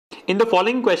In the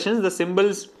following questions, the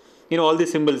symbols, all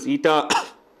these symbols, eta,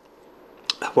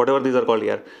 whatever these are called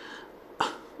here,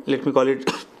 let me call it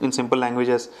in simple language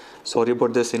as, sorry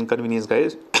about this inconvenience,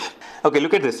 guys. Okay,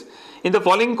 look at this. In the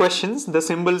following questions, the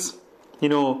symbols,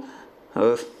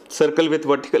 circle with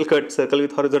vertical cut, circle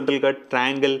with horizontal cut,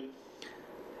 triangle,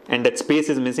 and that space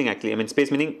is missing actually. I mean,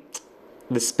 space meaning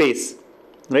the space,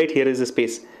 right? Here is the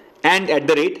space. And at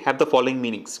the rate have the following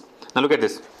meanings. Now look at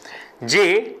this.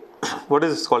 J, what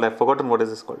is this called? I've forgotten what is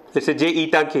this called. Let's say J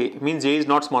eta K means J is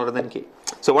not smaller than K.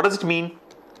 So what does it mean?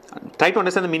 Try to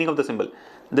understand the meaning of the symbol.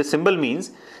 The symbol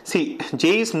means, see,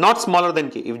 J is not smaller than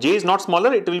K. If J is not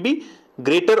smaller, it will be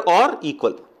greater or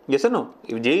equal. Yes or no?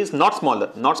 If J is not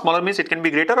smaller means it can be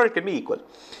greater or it can be equal.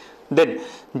 Then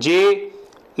J,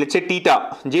 let's say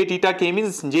theta, J theta K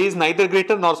means J is neither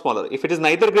greater nor smaller. If it is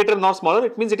neither greater nor smaller,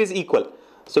 it means it is equal.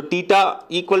 So theta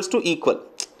equals to equal.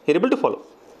 You're able to follow?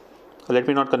 Let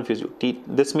me not confuse you.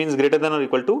 This means greater than or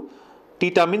equal to,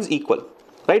 theta means equal,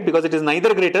 right? Because it is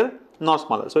neither greater nor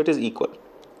smaller, so it is equal.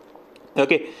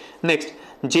 Okay, next,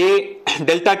 J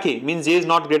delta K means J is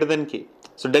not greater than K.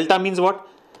 So delta means what?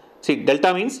 See,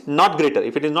 delta means not greater.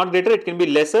 If it is not greater, it can be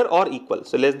lesser or equal.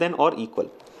 So less than or equal.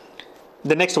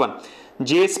 The next one,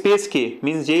 J space K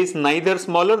means J is neither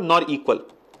smaller nor equal.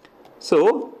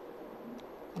 So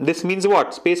this means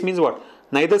what? Space means what?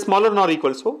 Neither smaller nor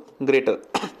equal, so greater.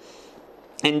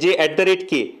 And J at the rate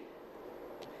K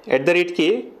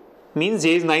means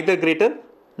J is neither greater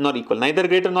nor equal. Neither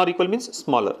greater nor equal means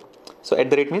smaller. So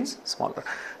at the rate means smaller.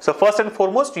 So first and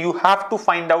foremost, you have to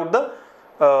find out the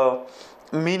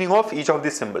meaning of each of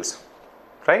these symbols,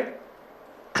 right?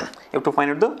 You have to find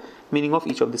out the meaning of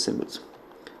each of these symbols.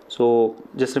 So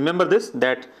just remember this,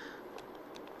 that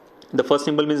the first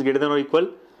symbol means greater than or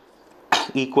equal,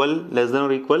 equal, less than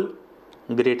or equal,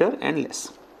 greater and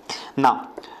less. Now,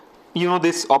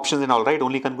 these options and all, right?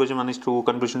 Only conclusion 1 is true,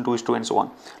 conclusion 2 is true, and so on.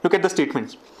 Look at the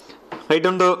statements. Write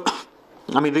down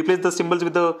replace the symbols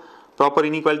with the proper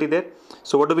inequality there.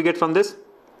 So what do we get from this?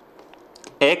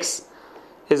 X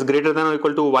is greater than or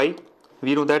equal to Y.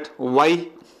 We know that Y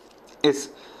is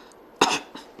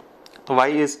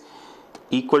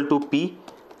equal to P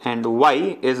and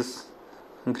Y is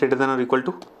greater than or equal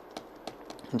to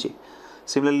J.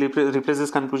 Similarly, replace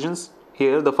these conclusions.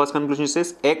 Here the first conclusion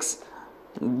says X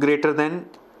greater than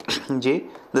J.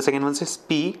 The second one says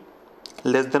P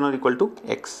less than or equal to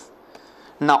X.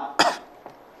 Now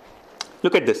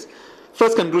look at this.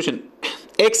 First conclusion,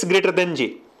 X greater than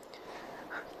J.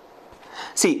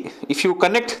 See, if you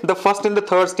connect the first and the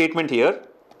third statement here,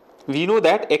 we know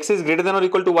that X is greater than or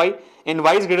equal to Y and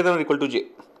Y is greater than or equal to J.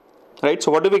 Right? So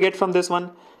what do we get from this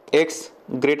one? X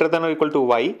greater than or equal to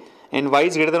Y and Y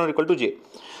is greater than or equal to J.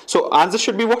 So answer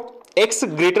should be what? X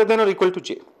greater than or equal to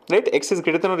J. Right? X is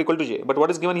greater than or equal to J. But what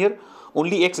is given here?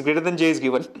 Only X greater than J is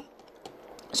given.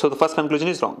 So the first conclusion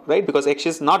is wrong, right? Because X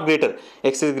is not greater.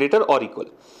 X is greater or equal.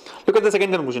 Look at the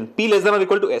second conclusion. P less than or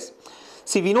equal to S.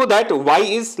 See, we know that Y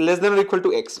is less than or equal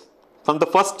to X. From the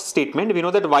first statement, we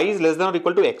know that Y is less than or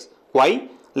equal to X. Y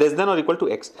less than or equal to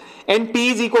X. And P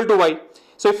is equal to Y.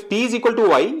 So if P is equal to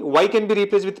Y, Y can be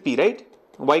replaced with P, right?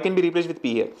 Y can be replaced with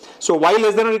P here. So Y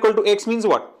less than or equal to X means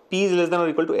what? P is less than or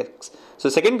equal to X. So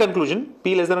second conclusion,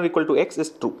 P less than or equal to X is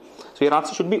true. So your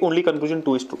answer should be only conclusion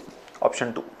 2 is true.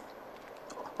 Option 2.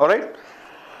 Alright.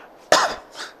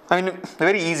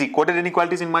 Very easy. Quoted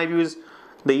inequalities in my view is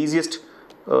the easiest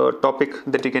topic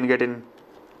that you can get in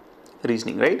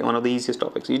reasoning, right? One of the easiest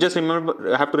topics. You just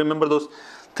have to remember those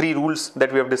 3 rules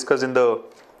that we have discussed in the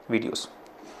videos.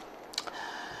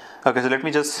 Okay, so let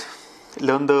me just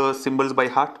learn the symbols by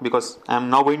heart because I am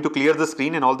now going to clear the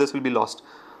screen and all this will be lost.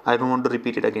 I don't want to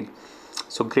repeat it again.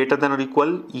 So greater than or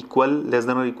equal, equal, less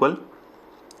than or equal,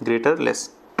 greater, less.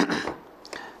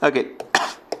 Okay,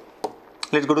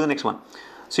 let's go to the next one.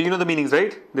 So you know the meanings,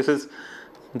 right? This is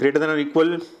greater than or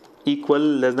equal, equal,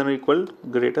 less than or equal,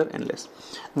 greater and less.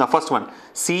 Now first one,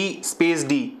 C space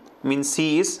D means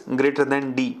C is greater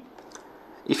than D.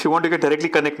 If you want, you can directly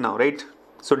connect now, right?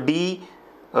 So D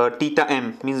theta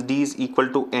M means D is equal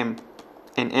to M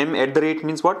and M at the rate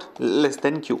means what? Less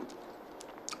than Q.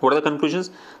 What are the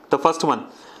conclusions? The first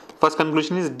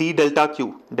conclusion is D delta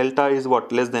Q. Delta is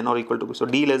what? Less than or equal to Q. So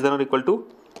D less than or equal to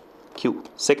Q.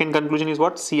 Second conclusion is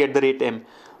what? C at the rate M.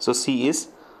 So C is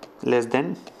less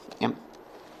than M.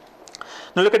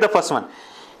 Now look at the first one.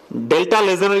 Delta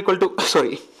less than or equal to,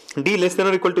 D less than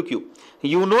or equal to Q.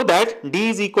 You know that D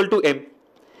is equal to M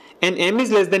and M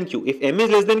is less than Q. If M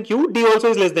is less than Q, D also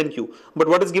is less than Q. But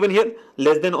what is given here?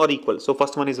 Less than or equal. So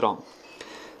first one is wrong.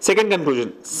 Second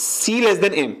conclusion, C less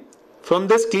than M. From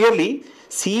this clearly,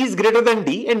 C is greater than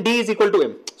D and D is equal to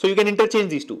M. So you can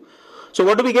interchange these two. So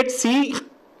what do we get? C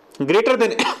greater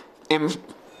than M.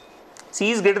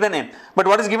 C is greater than M. But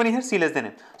what is given here? C less than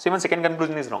M. So even second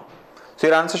conclusion is wrong. So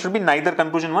your answer should be neither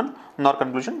conclusion 1 nor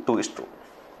conclusion 2 is true.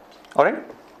 Alright.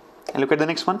 And look at the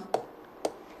next one.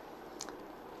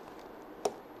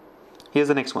 Here's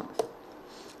the next one.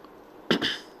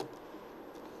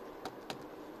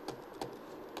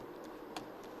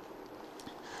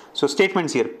 So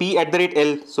statements here, P at the rate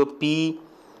L, so P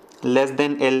less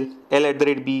than L, L at the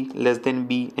rate B less than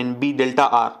B, and B delta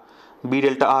R. B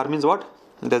delta R means what?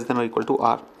 Less than or equal to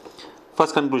R.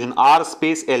 First conclusion, R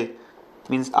space L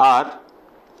means R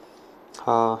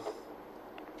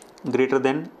greater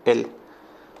than L.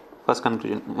 First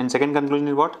conclusion. And second conclusion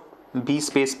is what? B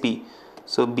space P.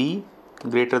 So B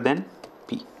greater than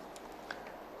P.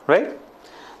 Right?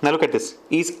 Now look at this.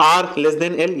 Is R less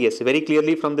than L? Yes, very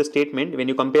clearly from the statement, when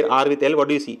you compare R with L, what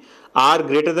do you see? R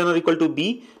greater than or equal to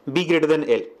B, B greater than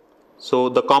L. So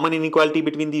the common inequality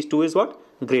between these two is what?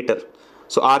 Greater.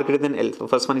 So R greater than L. So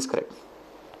first one is correct.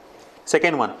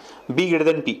 Second one, B greater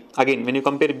than P. Again, when you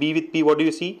compare B with P, what do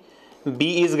you see?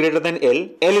 B is greater than L,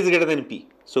 L is greater than P.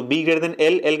 So B greater than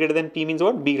L, L greater than P means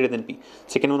what? B greater than P.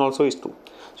 Second one also is true.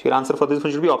 So your answer for this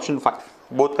one should be option 5.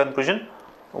 Both conclusion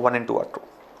 1 and 2 are true.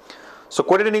 So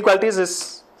quantitative inequalities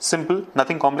is simple,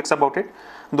 nothing complex about it.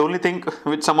 The only thing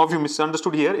which some of you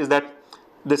misunderstood here is that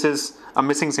this is a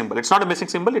missing symbol. It's not a missing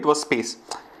symbol, it was space.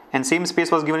 And same space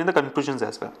was given in the conclusions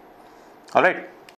as well. Alright.